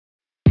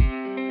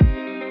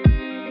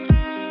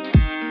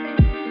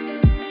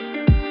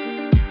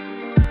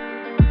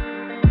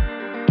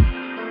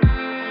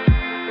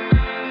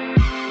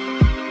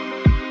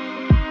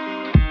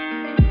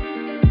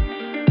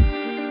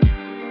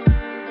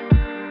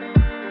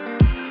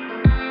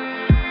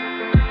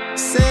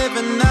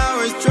7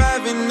 hours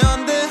driving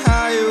on the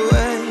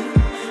highway.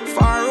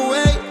 Far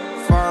away,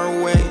 far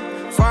away,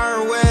 far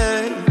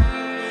away.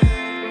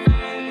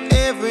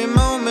 Every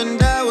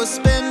moment I was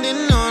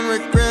spending on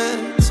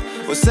regrets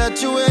was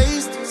such a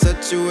waste,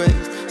 such a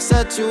waste,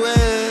 such a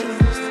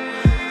waste.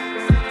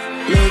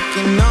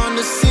 Looking on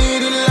the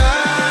city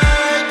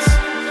lights,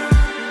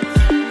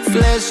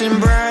 flashing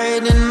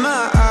bright in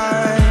my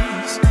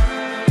eyes.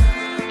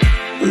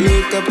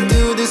 Look up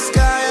to the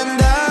sky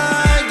and I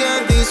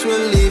got this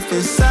relief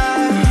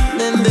inside.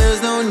 Then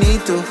there's no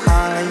need to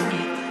hide.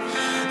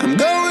 I'm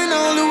going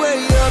all the way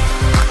up.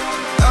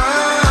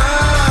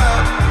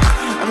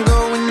 I'm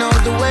going all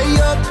the way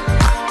up.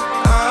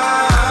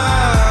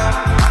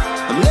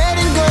 I'm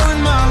letting go in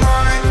my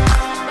heart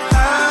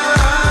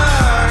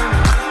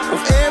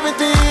of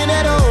everything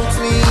that holds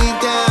me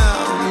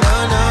down. No,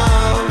 no.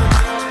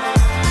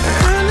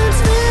 And it's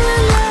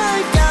feeling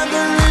like I'm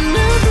in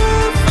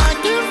love. I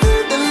can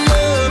feel the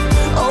love.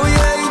 Oh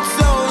yeah, it's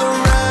all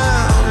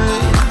around me.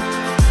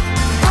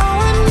 Oh,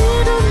 I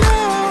need to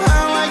know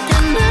how I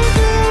can make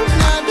it.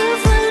 Not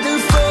afraid to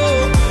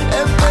fall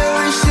and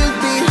perish it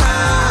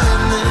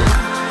behind me.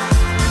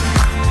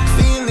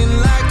 Feeling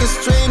like a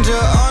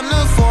stranger on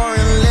a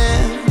foreign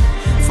land.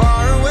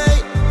 Far away,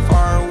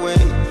 far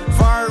away,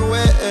 far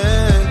away.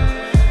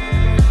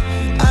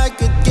 I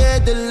could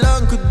get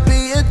along, could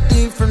be a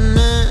different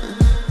man.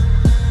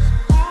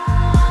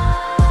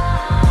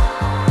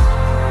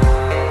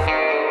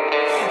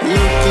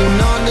 Looking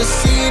on the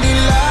city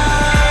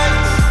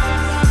lights,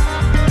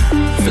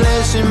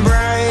 flashing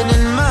bright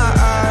in my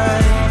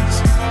eyes.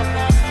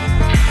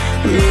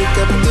 Look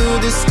up to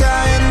the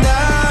sky and I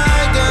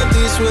got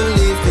this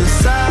relief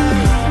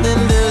inside. Then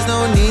there's no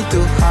need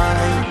to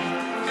hide.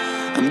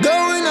 I'm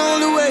going all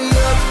the way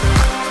up.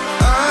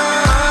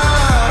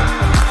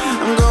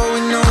 I'm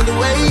going all the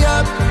way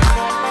up.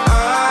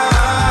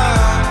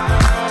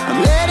 I'm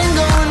letting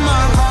go in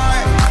my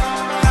heart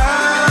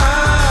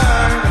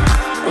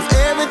of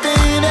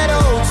everything that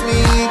holds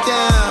me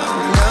down.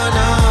 No,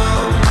 no.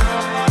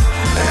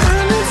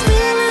 And it's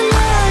feeling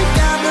like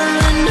I'm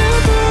in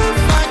love.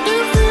 I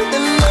can feel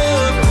the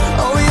love.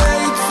 Oh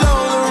yeah, it's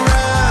all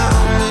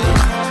around me.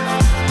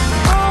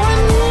 Oh, I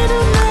need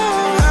to know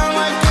how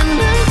I can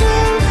make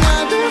it.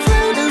 Not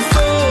afraid to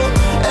fall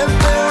and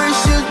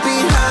perish it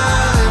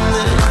behind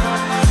me.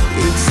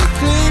 It's a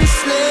clean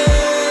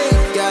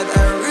slate, got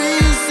a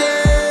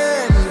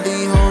reason. The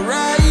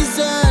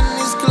horizon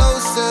is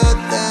closer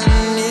than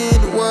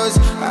it was.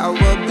 I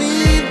will be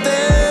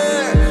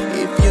there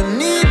if you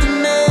need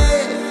me.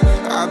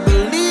 I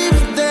believe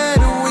that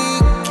we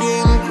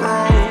can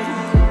grow.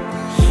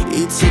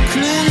 It's a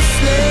clean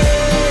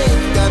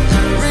slate, got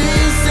a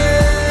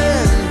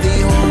reason. The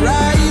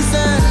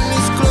horizon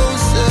is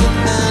closer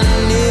than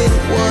it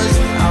was.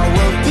 I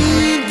will be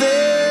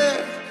there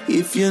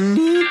if you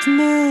need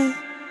me.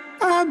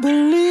 I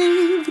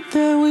believe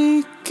that we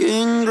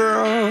can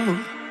grow.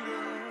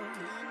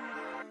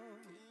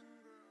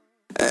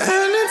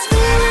 And it's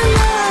feeling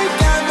like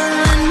I'm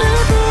in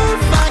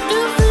love. I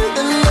can feel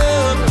the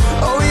love.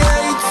 Oh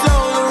yeah, it's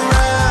all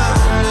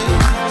around me.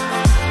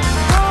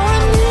 Oh, I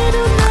need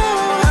to know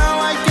how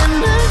I can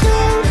make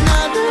it.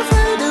 Not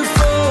afraid to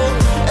fall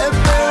and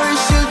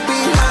perish it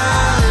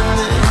behind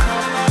me.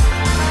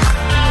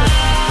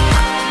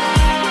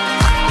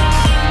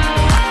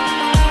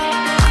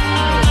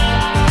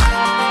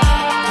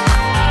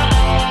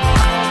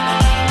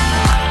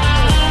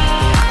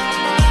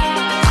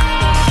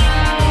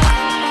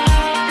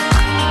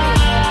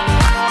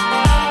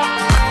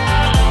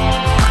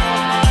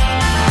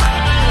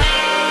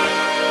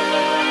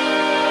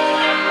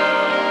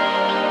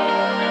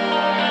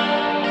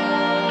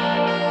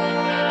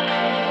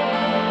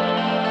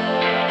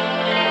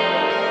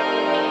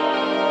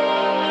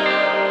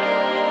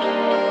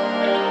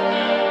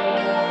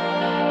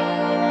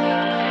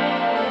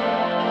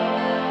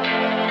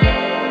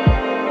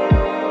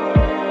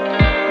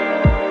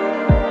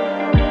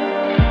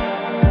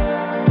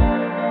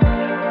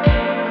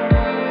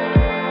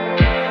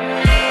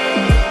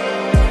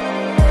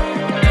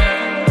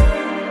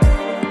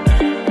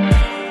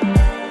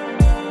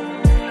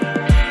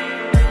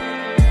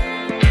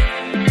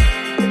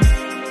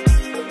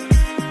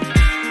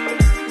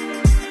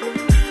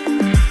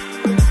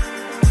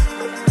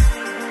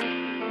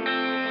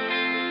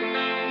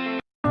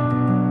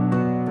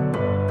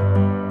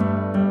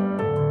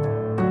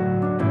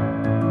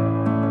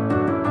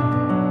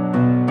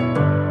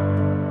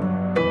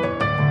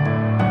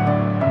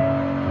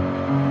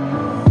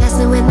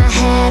 Messing with my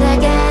head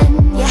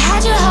again. You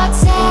had your heart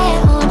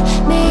set on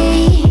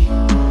me,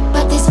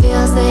 but these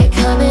feels, they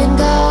come and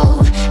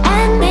go,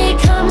 and they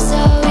come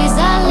so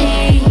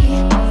easily.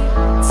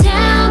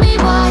 Tell me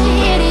what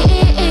it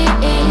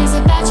is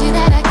about you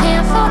that I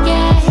can't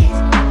forget.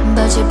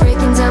 But you're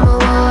breaking down my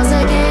walls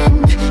again,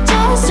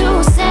 just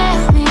to set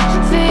me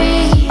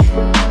free.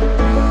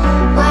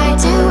 Why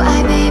do I,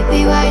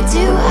 baby, why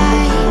do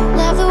I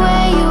love the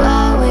way you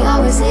are? We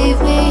always leave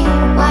me.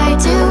 Why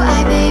do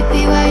I,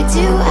 baby, why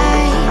do I